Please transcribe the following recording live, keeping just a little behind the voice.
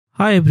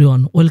Hi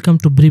everyone, welcome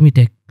to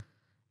Brimitech.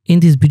 In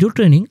this video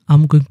training,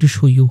 I'm going to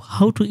show you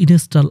how to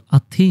install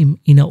a theme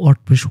in a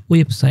WordPress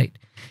website.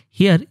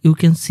 Here you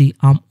can see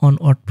I'm on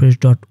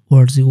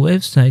WordPress.org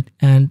website,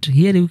 and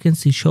here you can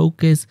see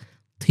showcase,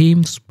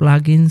 themes,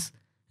 plugins,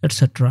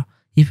 etc.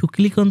 If you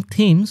click on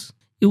themes,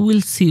 you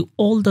will see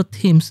all the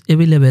themes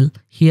available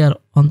here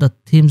on the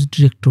themes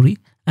directory,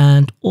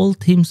 and all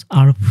themes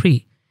are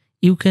free.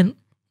 You can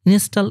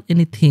install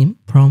any theme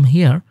from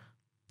here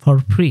for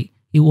free.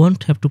 You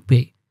won't have to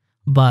pay.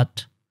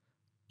 But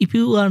if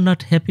you are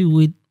not happy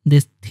with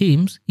these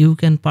themes, you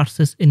can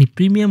purchase any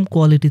premium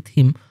quality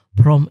theme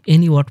from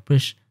any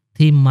WordPress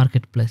theme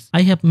marketplace.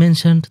 I have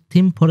mentioned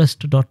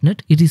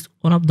themeforest.net. It is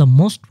one of the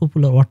most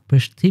popular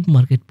WordPress theme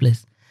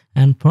marketplace.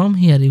 And from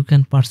here, you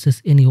can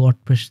purchase any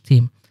WordPress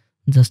theme.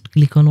 Just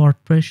click on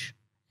WordPress,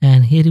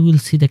 and here you will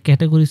see the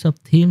categories of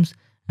themes,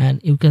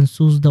 and you can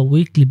choose the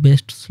weekly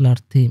bestseller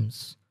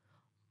themes.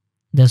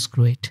 That's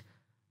great.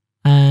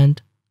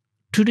 And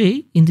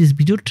today in this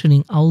video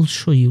training, I will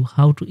show you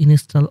how to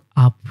install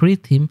a free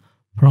theme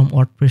from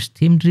WordPress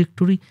theme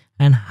directory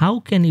and how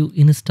can you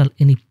install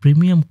any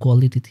premium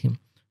quality theme.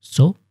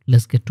 So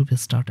let's get to get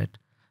started.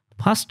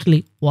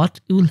 Firstly, what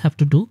you will have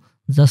to do,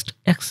 just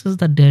access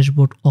the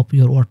dashboard of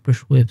your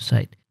WordPress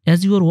website.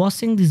 As you are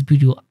watching this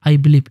video, I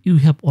believe you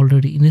have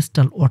already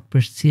installed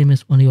WordPress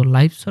CMS on your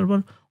live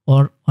server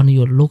or on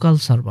your local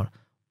server.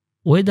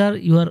 Whether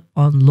you are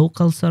on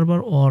local server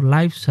or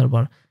live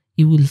server,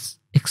 you will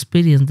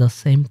experience the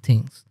same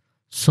things.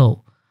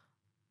 So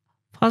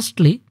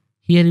firstly,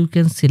 here you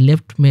can see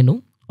left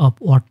menu of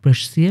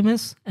WordPress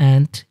CMS,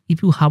 and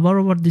if you hover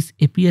over this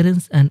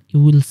appearance, and you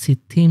will see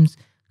themes,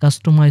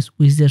 customize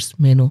widgets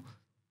menu,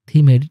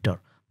 theme editor.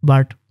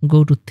 But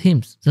go to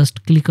themes,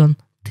 just click on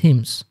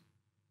themes.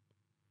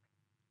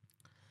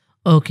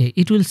 Okay,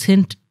 it will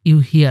send you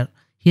here.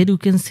 Here you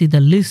can see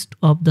the list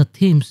of the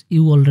themes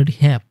you already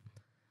have,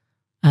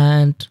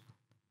 and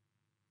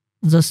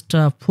just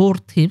 4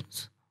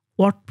 themes.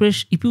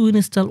 WordPress, if you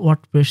install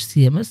WordPress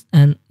CMS,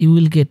 and you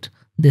will get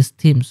these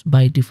themes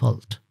by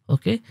default.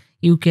 Okay,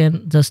 you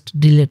can just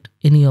delete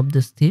any of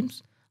these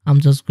themes. I'm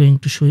just going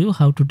to show you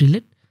how to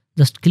delete.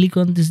 Just click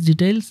on these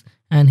details,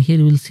 and here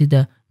you will see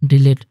the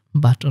delete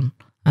button,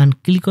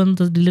 and click on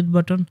the delete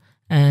button,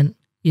 and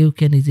you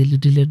can easily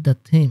delete the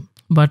theme.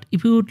 But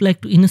if you would like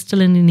to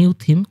install any new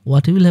theme,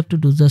 what you will have to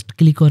do, just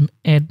click on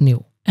add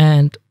new,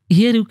 and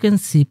here you can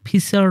see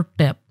feature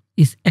tab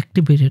is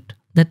activated.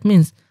 That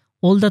means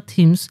all the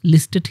themes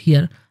listed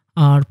here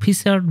are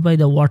featured by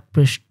the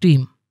WordPress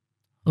team.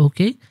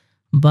 Okay,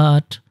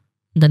 but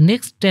the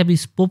next tab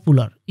is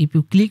popular. If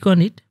you click on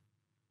it,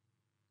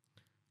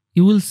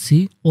 you will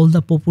see all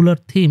the popular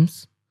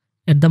themes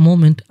at the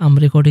moment I'm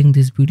recording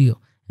this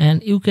video,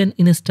 and you can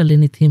install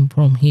any theme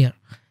from here.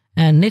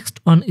 And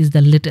next one is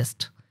the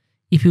latest.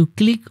 If you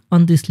click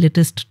on this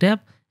latest tab,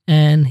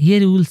 and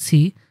here you will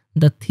see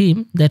the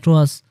theme that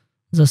was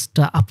just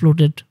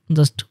uploaded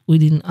just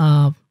within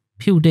a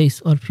few days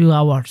or few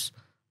hours.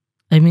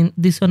 I mean,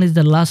 this one is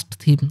the last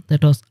theme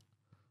that was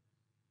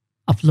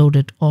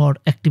uploaded or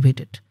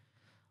activated.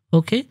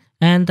 Okay,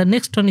 and the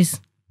next one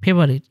is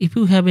favorite. If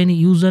you have any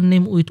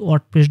username with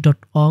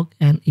wordpress.org,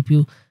 and if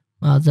you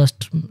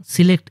just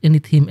select any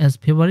theme as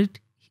favorite,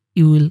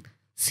 you will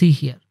see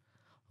here.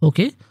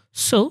 Okay,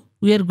 so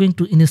we are going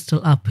to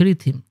install a free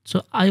theme.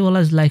 So I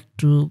always like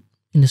to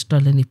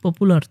install any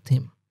popular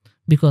theme,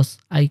 because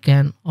I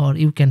can, or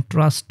you can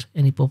trust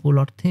any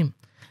popular theme.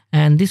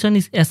 And this one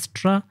is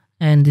Astra,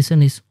 and this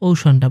one is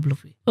Ocean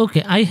WP.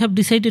 Okay, I have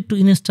decided to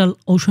install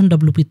Ocean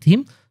WP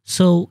theme.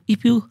 So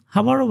if you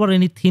hover over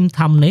any theme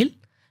thumbnail,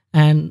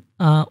 and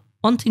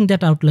one thing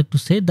that I would like to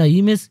say, the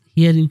image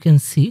here you can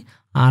see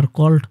are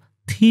called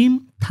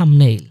theme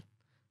thumbnail.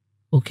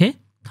 Okay,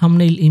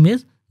 thumbnail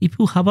image. If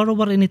you hover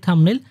over any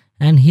thumbnail,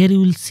 and here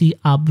you will see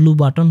a blue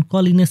button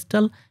called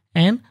install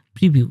and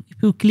preview.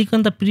 If you click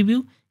on the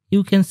preview,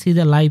 you can see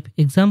the live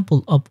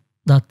example of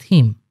the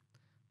theme.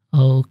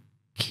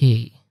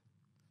 Okay,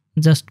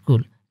 just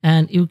cool.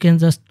 And you can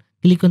just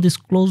click on this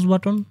close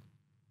button,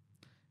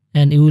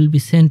 and you will be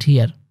sent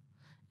here.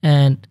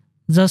 And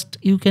just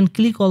you can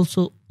click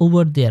also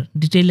over there,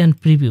 detail and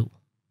preview.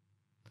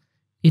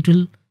 It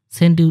will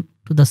send you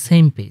to the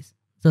same page.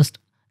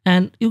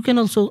 And you can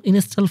also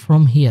install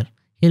from here.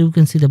 Here you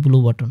can see the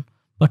blue button.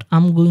 But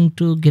I'm going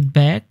to get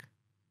back,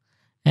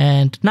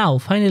 and now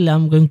finally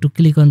I'm going to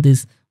click on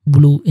this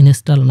blue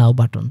install now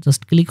button.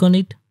 Just click on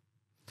it,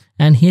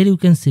 and here you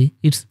can see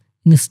it's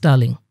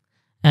installing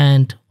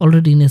and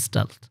already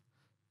installed.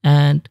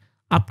 And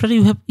after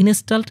you have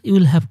installed, you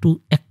will have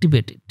to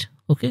activate it.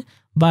 Okay,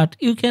 but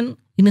you can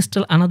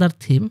install another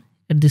theme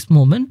at this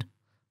moment,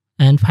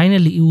 and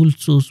finally you will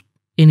choose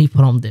any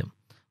from them.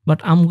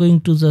 But I'm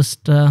going to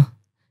just click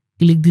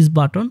this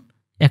button,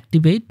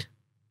 activate,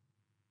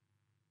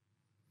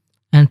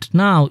 and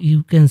now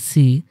you can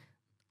see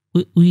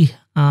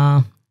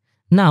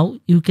now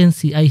you can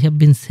see I have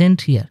been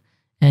sent here,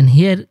 and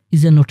here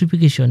is a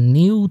notification,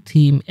 new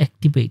theme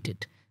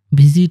activated,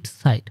 visit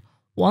site.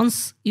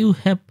 Once you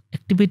have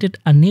activated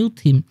a new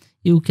theme,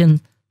 you can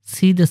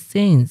see the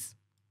change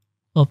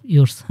of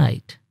your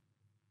site.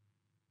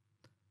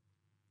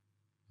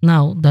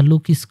 Now the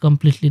look is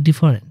completely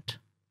different.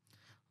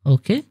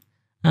 Okay,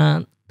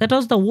 that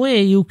was the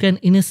way you can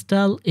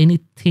install any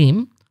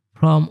theme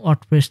from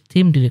WordPress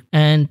theme direct.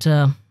 And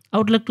I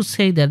would like to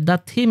say that the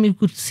theme you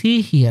could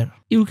see here,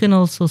 you can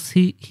also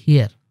see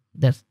here.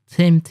 That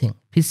same thing,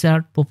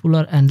 featured,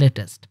 popular, and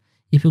latest.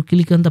 If you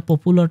click on the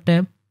popular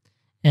tab,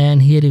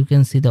 and here you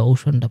can see the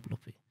Ocean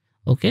WP.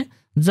 Okay,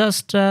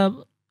 just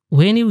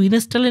when you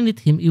install any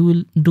theme, you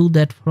will do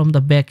that from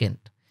the backend.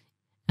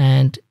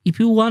 And if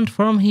you want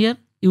from here,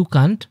 you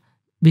can't,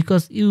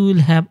 because you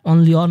will have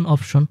only one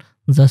option,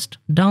 just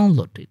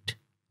download it.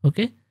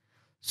 Okay,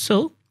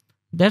 so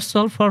that's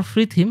all for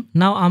free theme.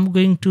 Now I'm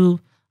going to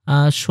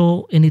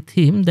show any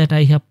theme that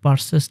I have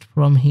purchased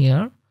from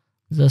here.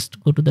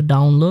 Just go to the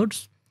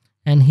downloads,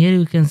 and here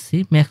you can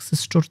see Max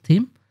Store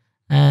theme,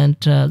 and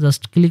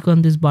just click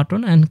on this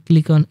button and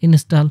click on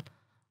install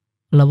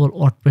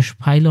WordPress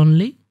file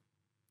only.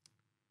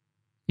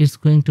 It's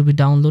going to be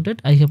downloaded.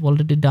 I have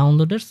already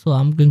downloaded, so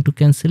I'm going to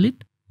cancel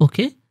it.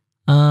 Okay,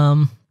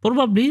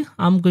 probably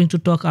I'm going to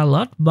talk a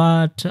lot,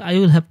 but I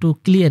will have to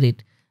clear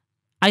it.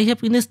 I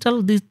have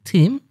installed this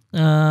theme.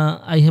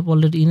 I have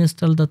already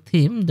installed the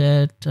theme.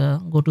 That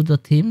go to the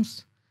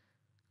themes.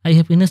 I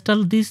have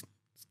installed this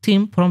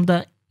theme from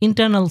the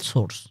internal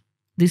source.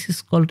 This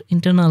is called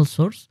internal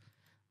source.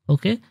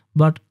 Okay,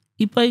 but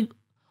if I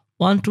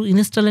want to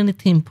install any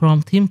theme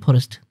from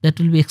themeforest, that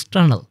will be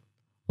external.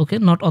 Okay,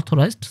 not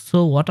authorized.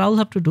 So what I'll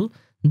have to do,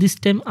 this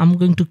time I'm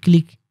going to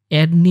click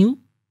add new,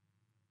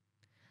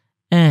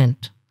 and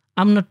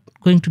I'm not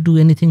going to do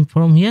anything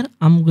from here.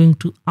 I'm going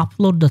to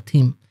upload the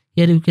theme.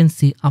 Here you can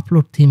see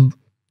upload theme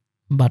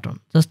button.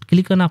 Just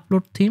click on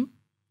upload theme,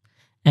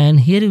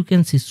 and here you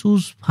can see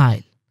choose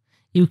file.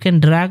 You can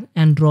drag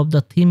and drop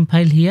the theme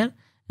file here,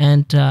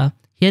 and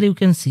here you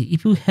can see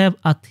if you have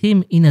a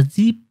theme in a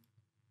zip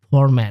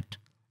format,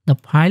 the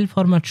file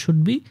format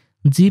should be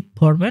zip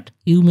format.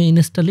 You may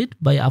install it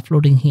by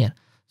uploading here.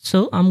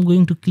 So I'm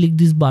going to click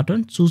this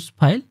button, choose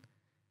file,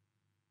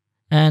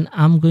 and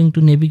I'm going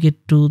to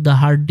navigate to the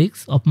hard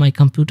disk of my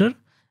computer,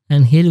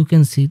 and here you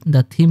can see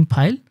the theme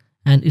file,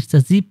 and it's a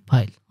zip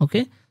file.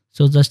 Okay,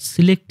 so just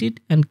select it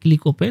and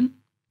click open,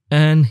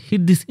 and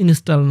hit this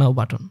install now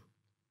button.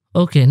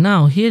 Okay,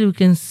 now here you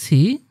can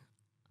see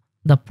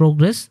the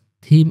progress.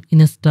 Theme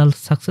installed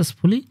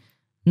successfully.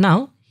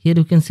 Now here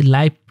you can see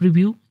live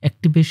preview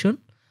activation.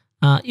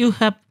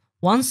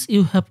 Once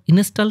you have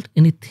installed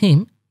any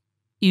theme,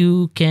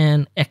 you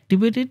can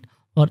activate it,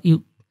 or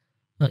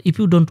if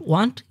you don't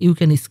want, you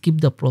can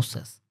skip the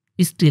process.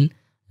 Still,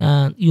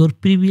 your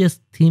previous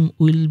theme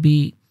will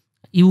be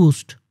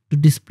used to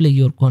display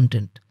your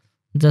content.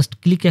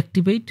 Just click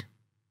activate.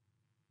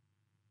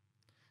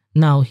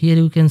 Now here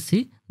you can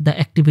see the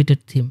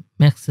activated theme,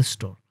 Max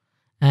Store,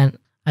 and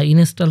I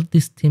installed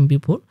this theme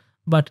before,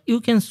 but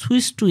you can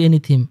switch to any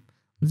theme.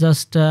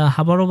 Just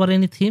hover over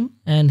any theme,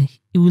 and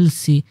you will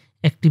see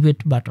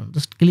activate button.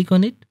 Just click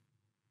on it.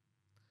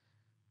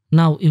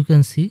 Now you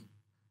can see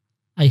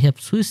I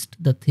have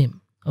switched the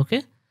theme.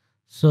 Okay,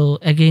 so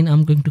again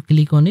I'm going to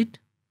click on it.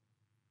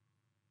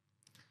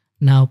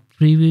 Now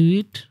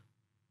preview it.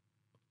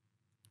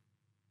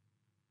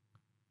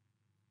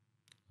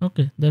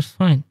 Okay, that's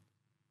fine.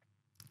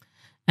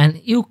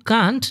 And you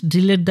can't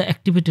delete the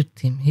activated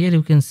theme. Here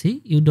you can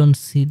see you don't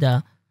see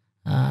the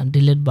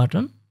delete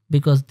button,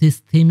 because this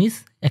theme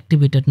is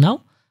activated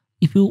now.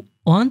 If you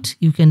want,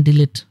 you can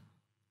delete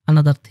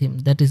another theme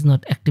that is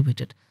not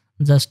activated.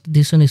 Just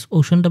this one is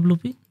Ocean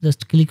WP.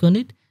 Just click on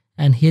it,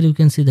 and here you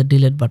can see the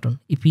delete button.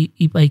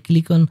 If I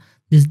click on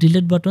this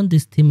delete button,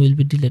 this theme will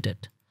be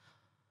deleted.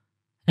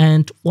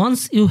 And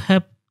once you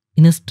have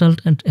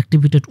installed and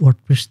activated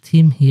WordPress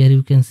theme, here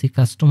you can see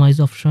customize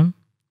option.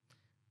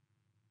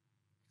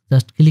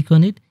 Just click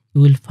on it.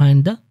 You will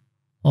find the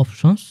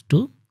options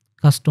to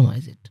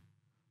customize it.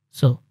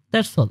 So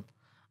that's all.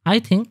 I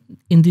think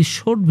in this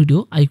short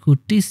video, I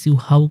could teach you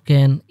how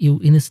can you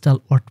install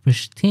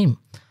WordPress theme.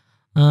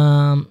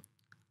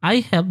 I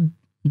have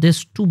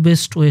these two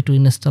best way to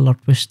install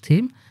WordPress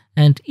theme,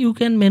 and you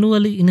can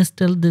manually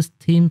install this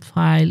theme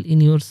file in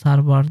your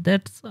server.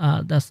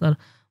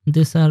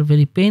 These are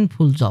very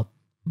painful job,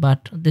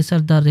 but these are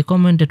the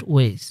recommended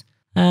ways.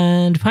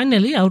 And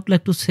finally, I would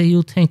like to say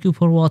you thank you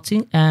for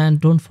watching, and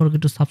don't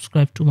forget to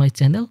subscribe to my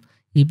channel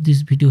if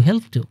this video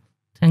helped you.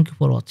 Thank you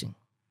for watching.